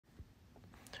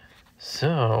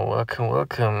So,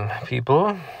 welcome,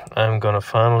 people. I'm gonna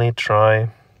finally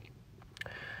try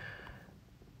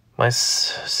my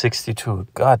 62.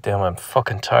 God damn, I'm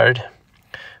fucking tired.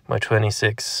 My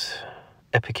 26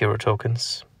 Epic Hero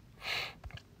tokens.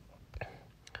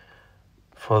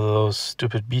 For those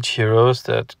stupid beach heroes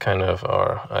that kind of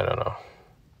are, I don't know,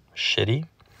 shitty.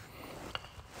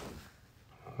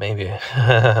 Maybe,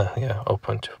 yeah,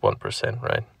 0.1%,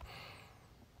 right?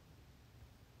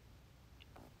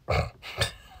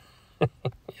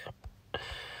 Yeah.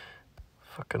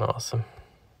 Fucking awesome.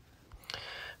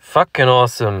 Fucking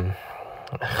awesome.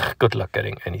 Good luck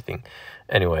getting anything.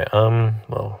 Anyway,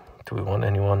 well, do we want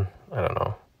anyone? I don't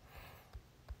know.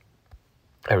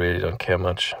 I really don't care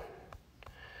much.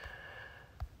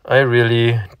 I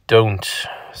really don't.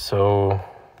 So,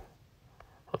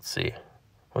 let's see.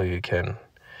 Well, you can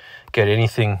get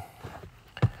anything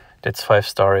that's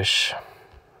 5-star-ish.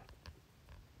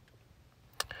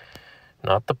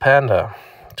 Not the panda.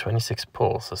 26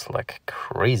 pulls is like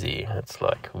crazy. It's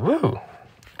like, woo!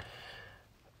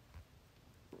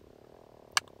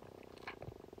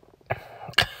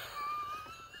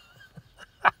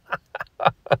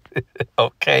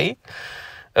 Okay.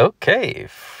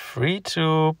 Free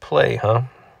to play, huh?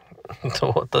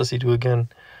 So what does he do again?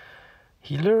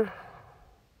 Healer?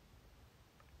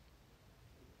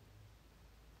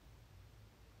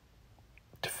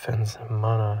 Defense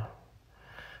mana.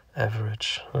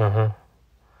 Average. Well,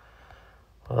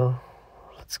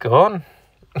 let's go on.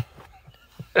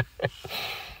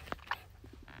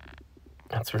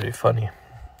 That's really funny.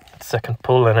 Second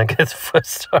pull and I get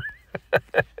 1-star.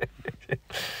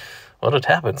 Well, it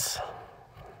happens.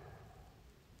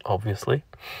 Obviously.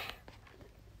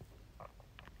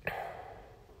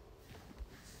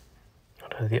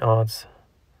 What are the odds?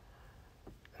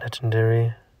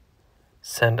 Legendary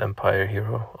Sand Empire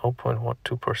hero,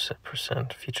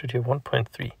 0.12%. Featured here,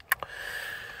 1.3.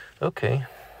 Okay.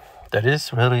 That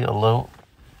is really a low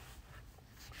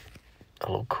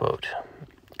quote.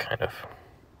 Kind of.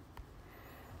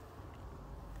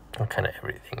 Well, kind of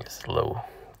everything is low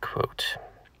quote.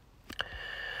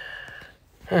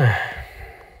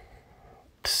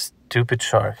 Stupid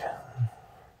shark.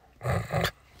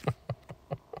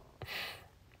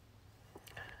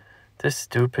 This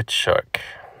stupid shark.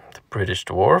 The British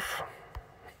dwarf.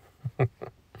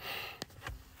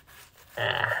 I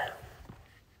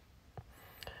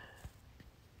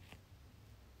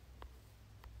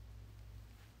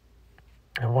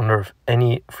wonder if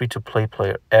any free-to-play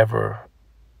player ever...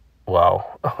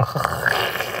 Wow.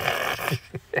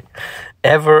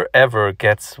 ever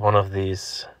gets one of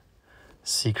these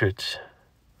secret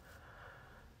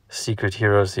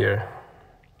heroes here.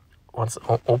 What's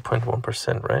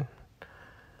 0.1%, right?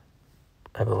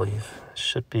 I believe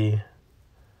should be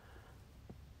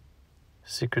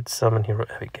secret summon hero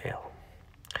Abigail.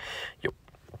 Yep.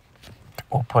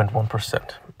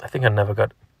 0.1%. I think I never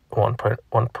got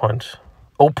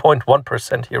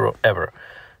 0.1% hero ever,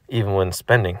 even when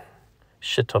spending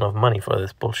shit ton of money for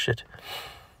this bullshit.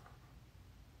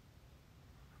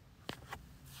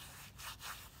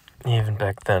 Even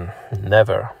back then,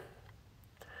 never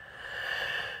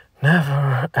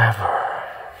ever.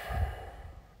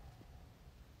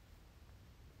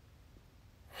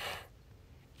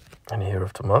 And hero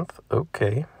of the month,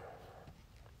 okay.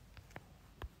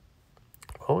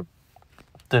 Well,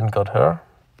 didn't got her.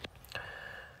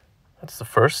 That's the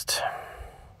first.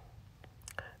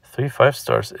 3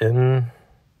 5-stars in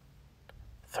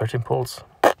 13 pulls.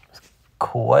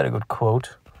 Quite a good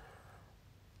quote.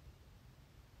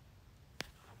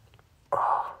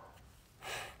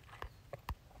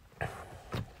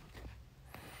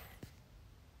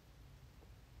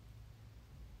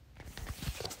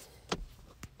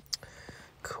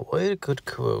 Quite a good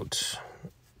quote.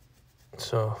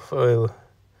 So, I'll...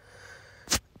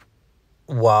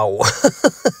 Wow.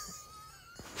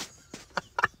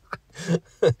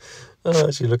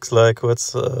 She looks like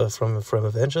what's from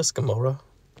Avengers? Gamora?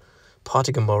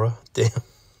 Party Gamora. Damn.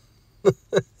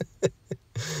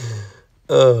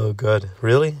 Oh god,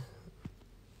 really?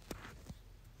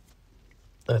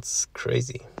 That's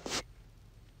crazy.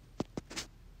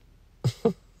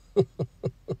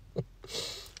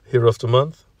 Hero of the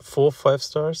month, 4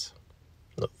 5-stars.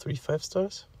 No, 3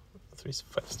 5-stars? 3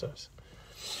 5-stars.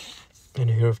 And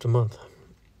hero of the month.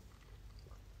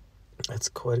 That's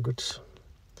quite a good.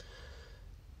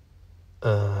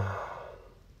 That's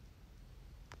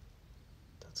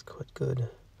quite good.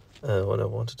 What I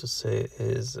wanted to say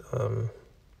is,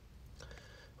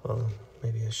 well,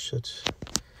 maybe I should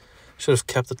have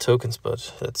kept the tokens,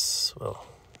 but that's, well,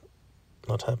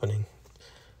 not happening.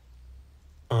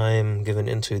 I'm given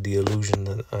into the illusion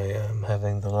that I am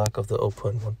having the luck of the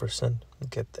 0.1%.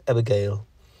 Get Abigail.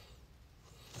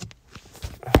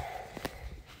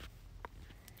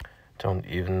 Don't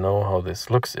even know how this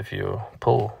looks if you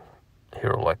pull a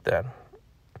hero like that.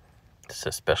 Is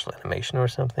a special animation or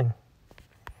something?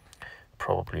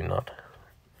 Probably not.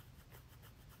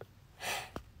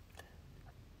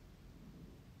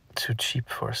 Too cheap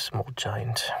for a small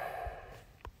giant.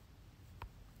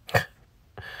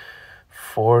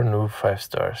 4 new 5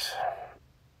 stars.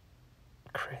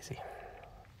 Crazy.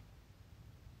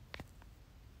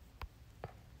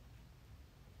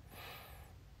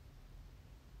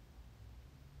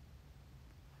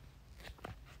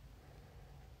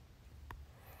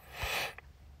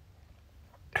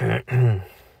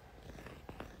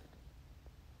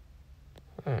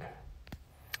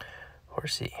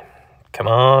 Horsey. Come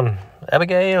on.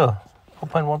 Abigail.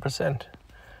 4.1%.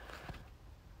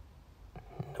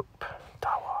 Nope.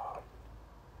 Tower.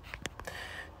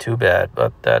 Too bad,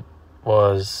 but that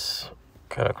was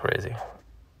kind of crazy.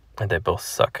 And they both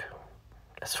suck,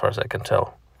 as far as I can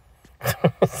tell.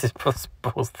 It was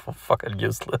both fucking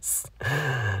useless.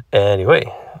 Anyway,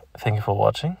 thank you for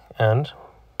watching, and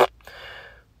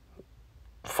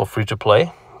for free to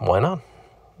play, why not?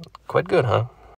 Quite good, huh?